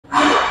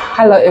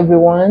Hello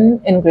everyone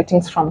and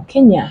greetings from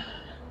Kenya.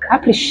 I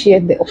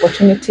appreciate the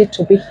opportunity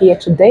to be here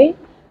today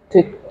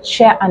to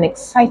share an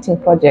exciting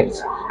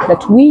project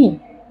that we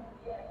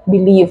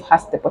believe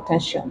has the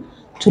potential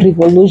to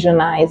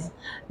revolutionize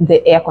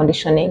the air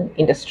conditioning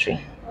industry.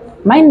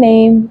 My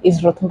name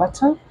is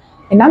Rothmbaton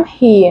and I'm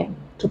here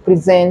to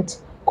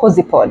present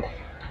CozyPod,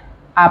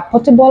 a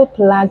portable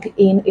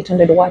plug-in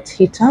 800 watt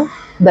heater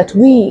that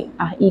we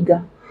are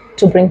eager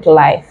to bring to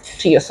life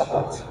to your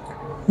support.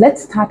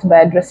 Let's start by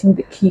addressing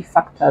the key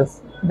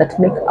factors that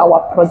make our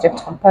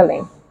project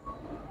compelling.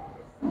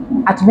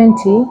 At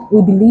Venti,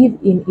 we believe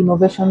in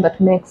innovation that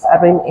makes a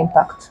real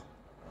impact,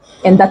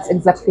 and that's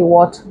exactly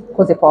what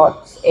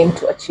CozyPod aim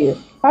to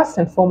achieve. First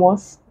and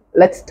foremost,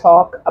 let's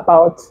talk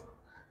about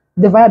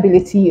the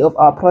viability of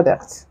our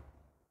product.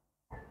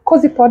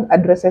 CozyPod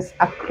addresses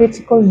a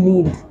critical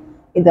need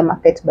in the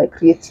market by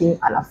creating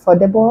an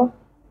affordable,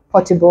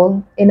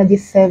 portable,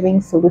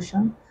 energy-saving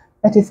solution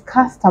that is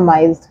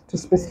customized to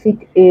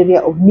specific area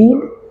of need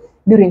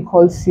during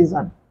cold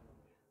season.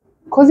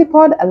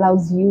 CozyPod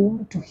allows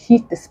you to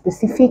heat the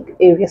specific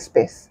area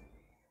space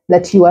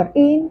that you are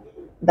in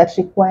that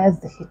requires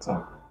the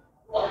heating.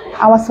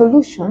 Our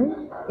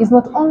solution is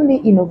not only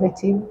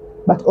innovative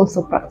but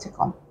also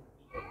practical,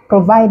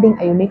 providing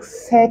a unique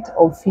set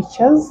of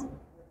features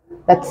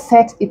that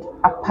set it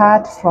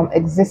apart from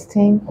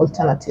existing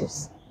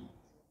alternatives.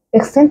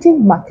 Extensive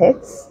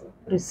markets,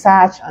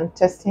 research and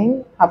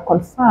testing have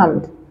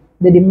confirmed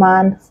the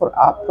demand for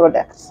our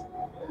products,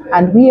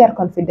 and we are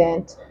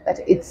confident that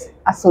it's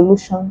a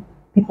solution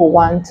people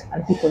want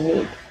and people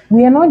need.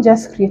 We are not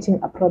just creating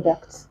a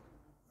product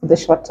for the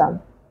short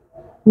term.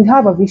 We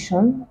have a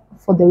vision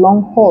for the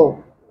long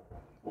haul.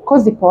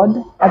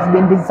 CozyPod has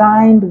been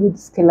designed with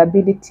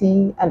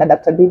scalability and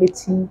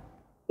adaptability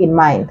in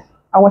mind.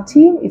 Our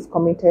team is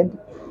committed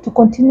to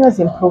continuous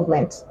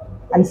improvement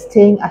and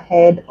staying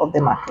ahead of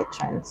the market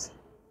trends.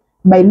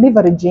 By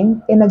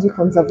leveraging energy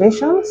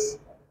conservation,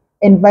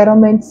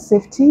 environment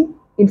safety,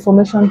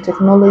 information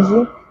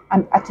technology,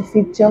 and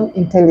artificial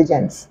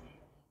intelligence,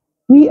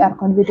 we are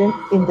confident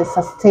in the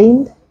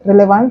sustained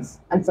relevance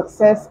and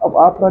success of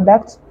our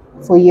product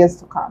for years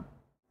to come.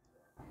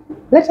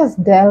 Let us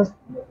delve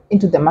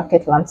into the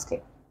market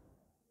landscape.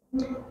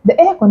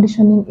 The air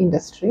conditioning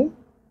industry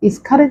is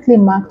currently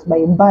marked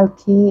by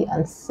bulky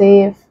and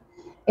safe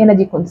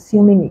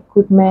energy-consuming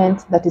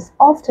equipment that is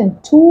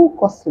often too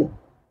costly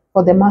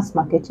for the mass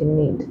market in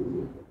need.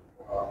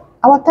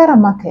 Our thorough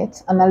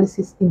market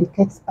analysis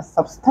indicates a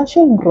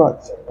substantial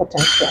growth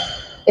potential,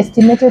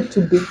 estimated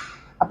to be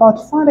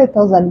about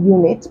 400,000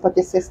 unit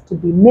purchases to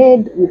be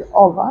made, with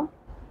over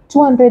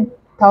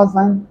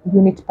 200,000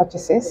 unit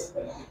purchases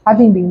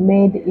having been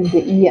made in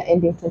the year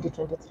ending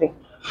 2023.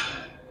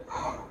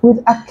 With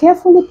a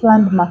carefully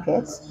planned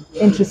market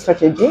entry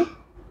strategy,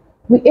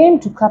 we aim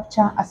to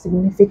capture a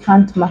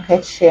significant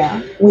market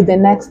share within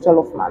the next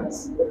 12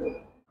 months.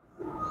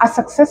 A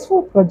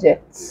successful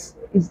project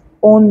is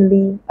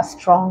only as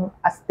strong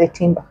as the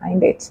team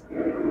behind it.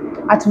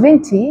 At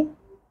Venti,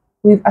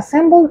 we've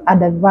assembled a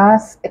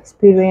diverse,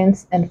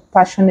 experienced, and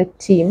passionate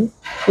team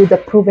with a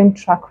proven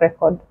track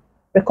record,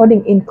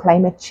 recording in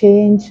climate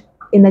change,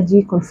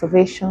 energy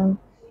conservation,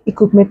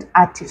 equipment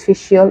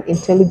artificial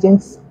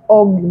intelligence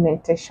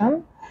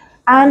augmentation,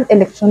 and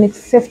electronic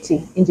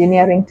safety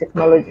engineering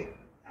technology.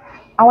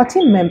 Our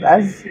team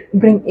members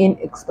bring in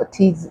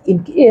expertise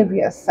in key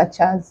areas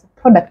such as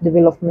product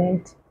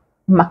development,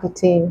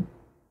 marketing,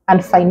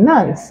 and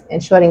finance,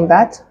 ensuring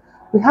that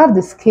we have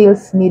the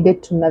skills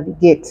needed to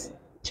navigate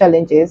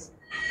challenges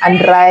and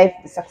drive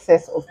the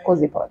success of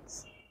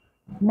CozyPods.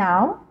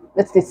 Now,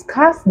 let's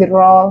discuss the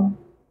role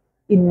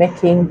in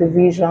making the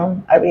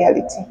vision a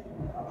reality.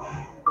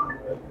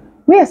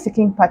 We are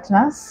seeking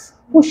partners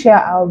who share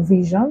our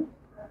vision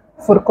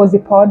for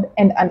CozyPod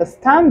and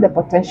understand the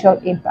potential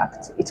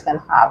impact it can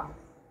have.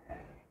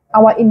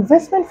 Our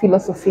investment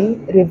philosophy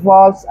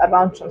revolves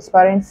around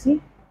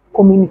transparency,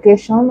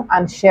 communication,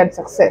 and shared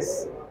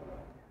success.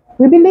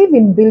 We believe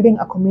in building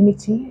a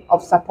community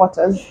of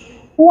supporters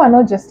who are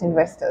not just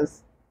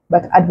investors,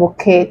 but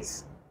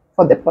advocates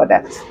for the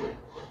product.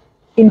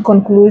 In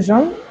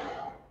conclusion,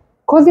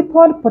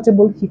 CozyPod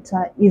portable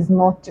heater is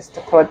not just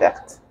a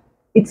product.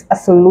 It's a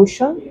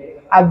solution,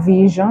 a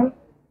vision,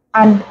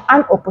 and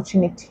an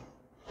opportunity.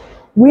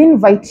 We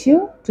invite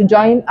you to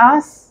join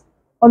us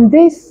on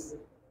this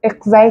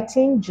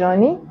exciting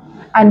journey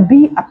and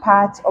be a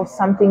part of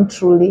something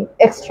truly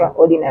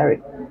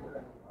extraordinary.